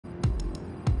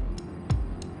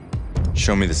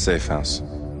Show me the safe house.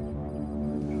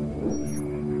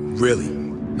 Really?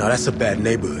 Now that's a bad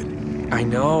neighborhood. I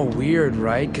know, weird,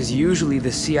 right? Because usually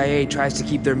the CIA tries to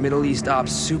keep their Middle East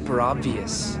ops super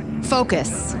obvious.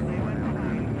 Focus.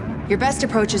 Your best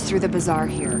approach is through the bazaar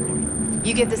here.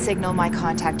 You give the signal, my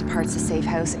contact departs the safe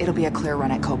house, it'll be a clear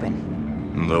run at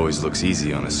Coben. It always looks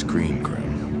easy on a screen,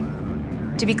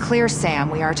 Grim. To be clear, Sam,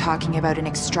 we are talking about an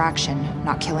extraction,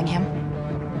 not killing him.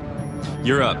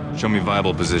 You're up. Show me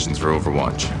viable positions for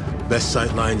Overwatch. Best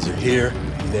sight lines are here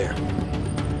and there.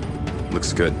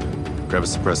 Looks good. Grab a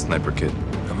suppressed sniper kit.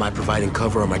 Am I providing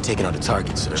cover or am I taking out a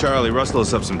target, sir? Charlie, rustle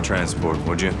us up some transport,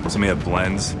 would you? Somebody have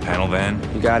blends, panel van?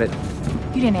 You got it.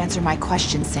 You didn't answer my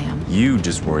question, Sam. You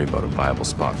just worry about a viable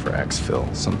spot for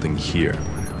exfil. Something here.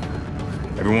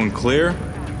 Everyone clear?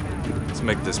 Let's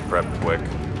make this prep quick.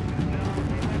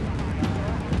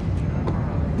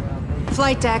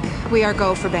 Flight deck, we are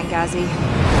go for Benghazi.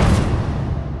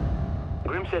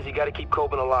 Grim says you gotta keep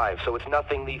Coben alive, so it's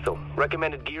nothing lethal.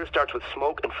 Recommended gear starts with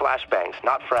smoke and flashbangs,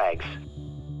 not frags.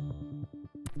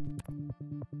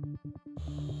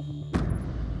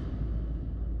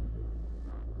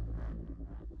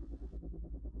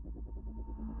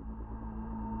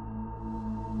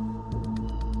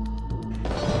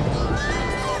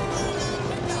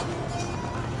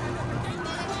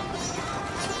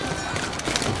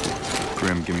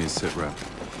 Grim, give me a sit rep.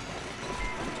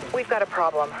 We've got a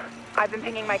problem. I've been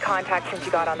pinging my contact since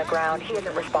you got on the ground. He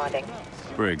isn't responding.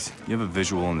 Briggs, you have a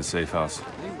visual in the safe house.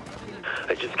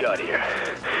 I just got here.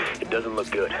 It doesn't look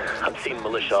good. I'm seeing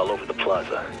militia all over the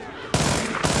plaza.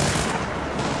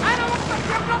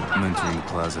 I'm entering the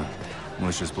plaza.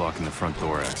 Militia's blocking the front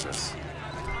door access.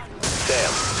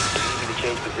 Sam, do you need me to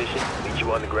change position? Meet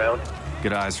you on the ground?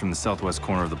 Get eyes from the southwest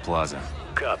corner of the plaza.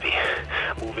 Copy.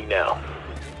 Moving now.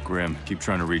 Grim, keep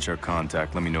trying to reach our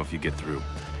contact. Let me know if you get through.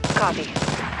 Copy.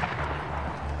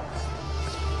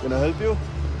 Can I help you?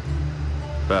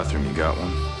 Bathroom, you got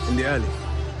one? In the alley.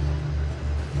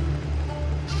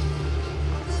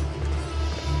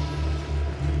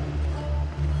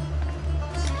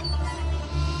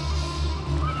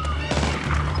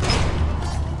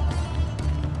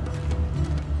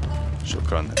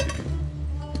 شكرا حبيبي.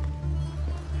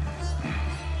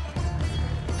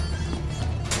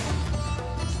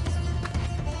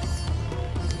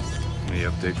 Any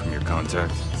update from your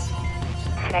contact?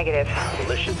 Negative.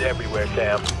 Militia's everywhere,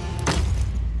 Sam.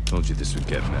 Told you this would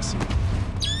get messy.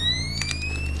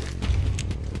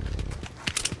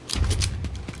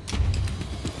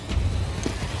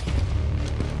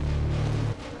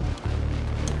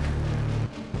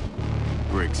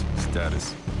 Briggs,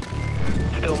 status.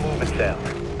 Still moving, Sam.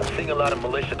 I'm seeing a lot of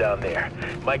militia down there.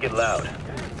 Might get loud.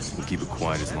 We'll keep it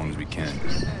quiet as long as we can.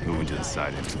 Moving to the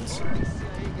side entrance. You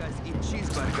guys eat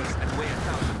cheeseburgers and weigh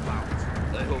 1,000 pounds.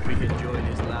 I hope he enjoyed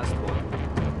his last one.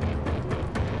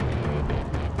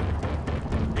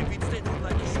 If it stayed on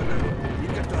like it should have, you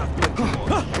get to have plenty more.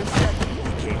 Instead,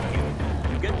 he came here.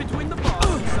 You get between the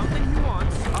bars, something he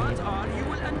wants, odds are you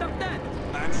will end up dead.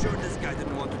 I'm sure this guy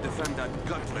didn't want to defend that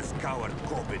gutless coward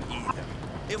Coben either.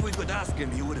 If we could ask him,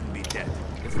 he wouldn't be dead.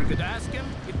 If we could ask him,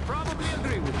 he'd probably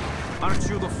agree with you. Aren't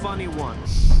you the funny one?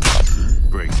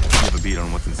 Briggs, you have a beat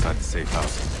on what's inside the safe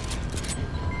house.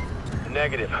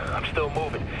 Negative. I'm still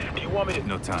moving. Do you want me to...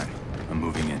 No time. I'm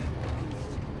moving in.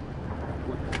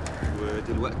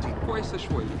 ودلوقتي كويسة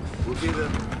شوي وكذا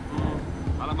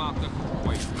على ما أعتقد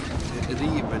كويس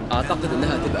تقريبا أعتقد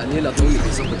إنها تبقى ليلة طويلة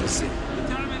بظبط السن.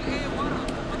 بتعمل إيه ورا؟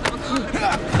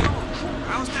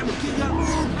 عاوز تعمل كذا؟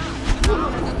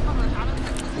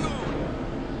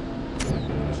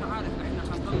 مش عارف إحنا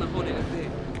حنضلنا هون قد إيه؟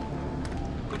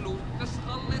 كله بس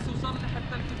خلص وصلح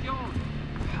التلفزيون.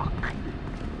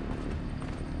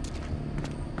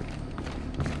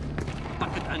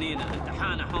 أعتقد أنينا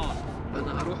امتحانة هون.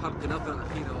 أنا هروح ألقي نظرة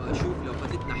أخيرة وأشوف لو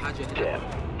فاتتنا حاجة هنا. Damn,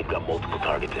 you've got multiple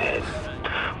targets ahead.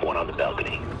 One on the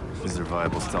balcony. Is there a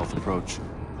viable stealth approach?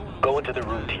 Go into the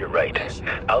room to your right.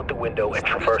 Out the window and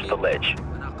traverse the ledge.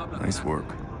 Nice work.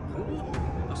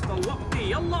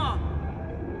 استوقتي يلا.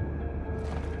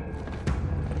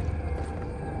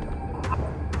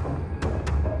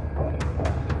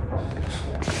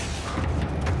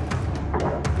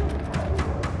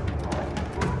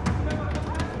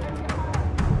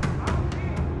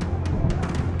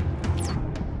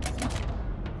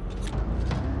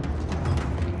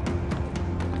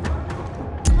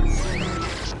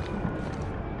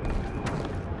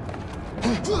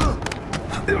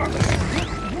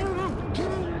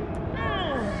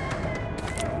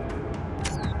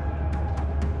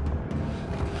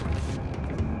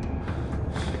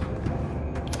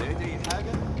 لقيت أي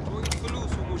حاجة؟ شوية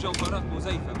فلوس ومجوهرات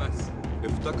مزيفة بس.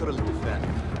 افتكر الاتفاق.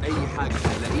 أي حاجة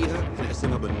هنلاقيها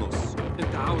هنقسمها بالنص.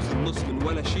 أنت عاوز النص من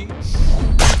ولا شيء؟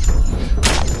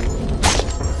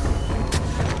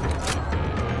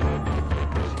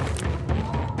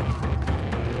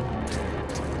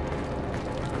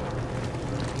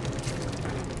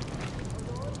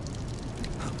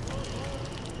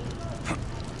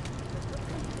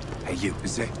 Hey, you,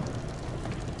 is it?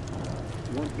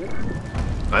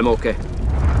 I'm okay.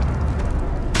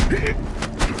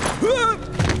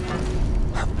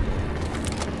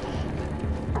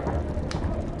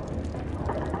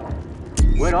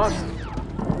 Went on.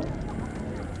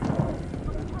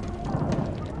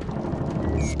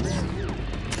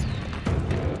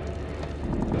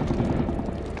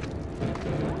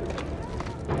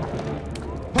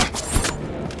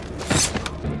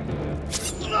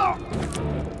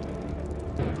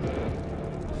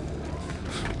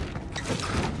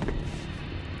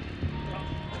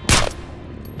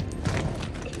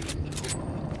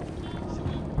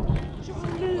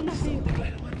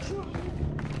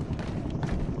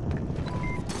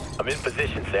 I'm in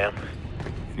position, Sam.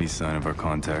 Any sign of our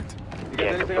contact?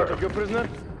 Can't confirm. Your prisoner?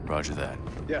 Roger that.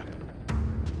 Yeah.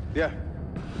 Yeah.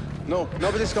 No,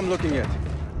 nobody's come looking yet.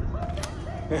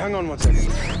 Hey, hang on one second.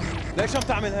 ليش عم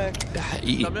تعمل هيك؟ ده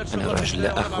حقيقي أنا راجل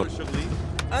لا أخذ.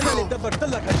 أنا اللي دبرت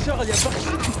لك هالشغل يا بخش.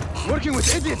 Working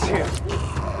with idiots here.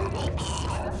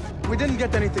 We didn't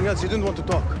get anything else. You didn't want to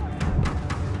talk.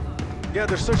 Yeah,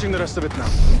 they're searching the rest of it now.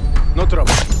 No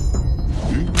trouble.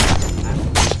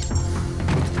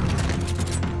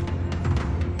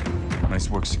 Nice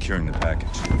work securing the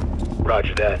package.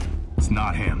 Roger that. It's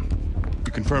not him.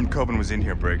 You confirmed Coben was in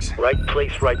here, Briggs. Right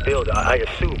place, right build, I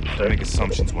assume, sir. I make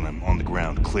assumptions when I'm on the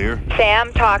ground. Clear?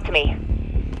 Sam, talk to me.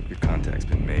 Your contact's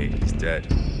been made. He's dead.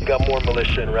 Got more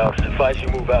militia en route. Advise you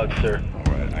move out, sir.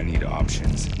 All right, I need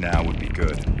options. Now would be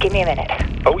good. Give me a minute.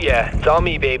 Oh yeah, it's all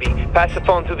me, baby. Pass the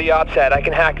phone through the ops hat. I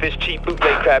can hack this cheap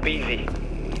bootleg crap easy.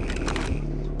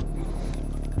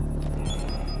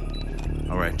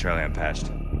 All right, Charlie, I'm patched.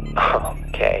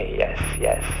 Okay,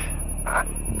 yes.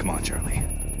 Come on, Charlie.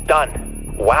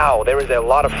 Done. Wow, there is a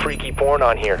lot of freaky porn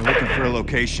on here. I'm looking for a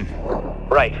location.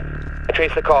 Right. I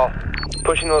traced the call.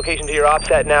 Pushing the location to your ops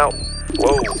set now.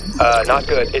 Whoa, not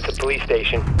good. It's a police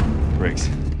station. Briggs,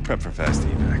 prep for fast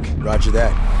evac. Roger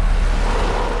that.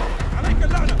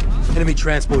 Enemy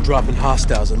transport dropping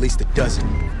hostiles, at least a dozen.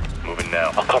 Moving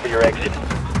now. I'll cover your exit.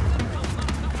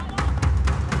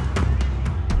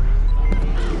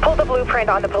 Pull the blueprint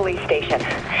on the police station.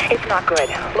 It's not good.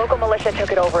 Local militia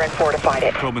took it over and fortified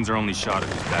it. Coben's our only shot at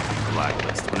who's back in the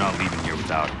Blacklist. We're not leaving here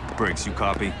without him. Briggs, you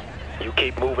copy? You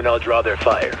keep moving, I'll draw their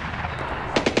fire.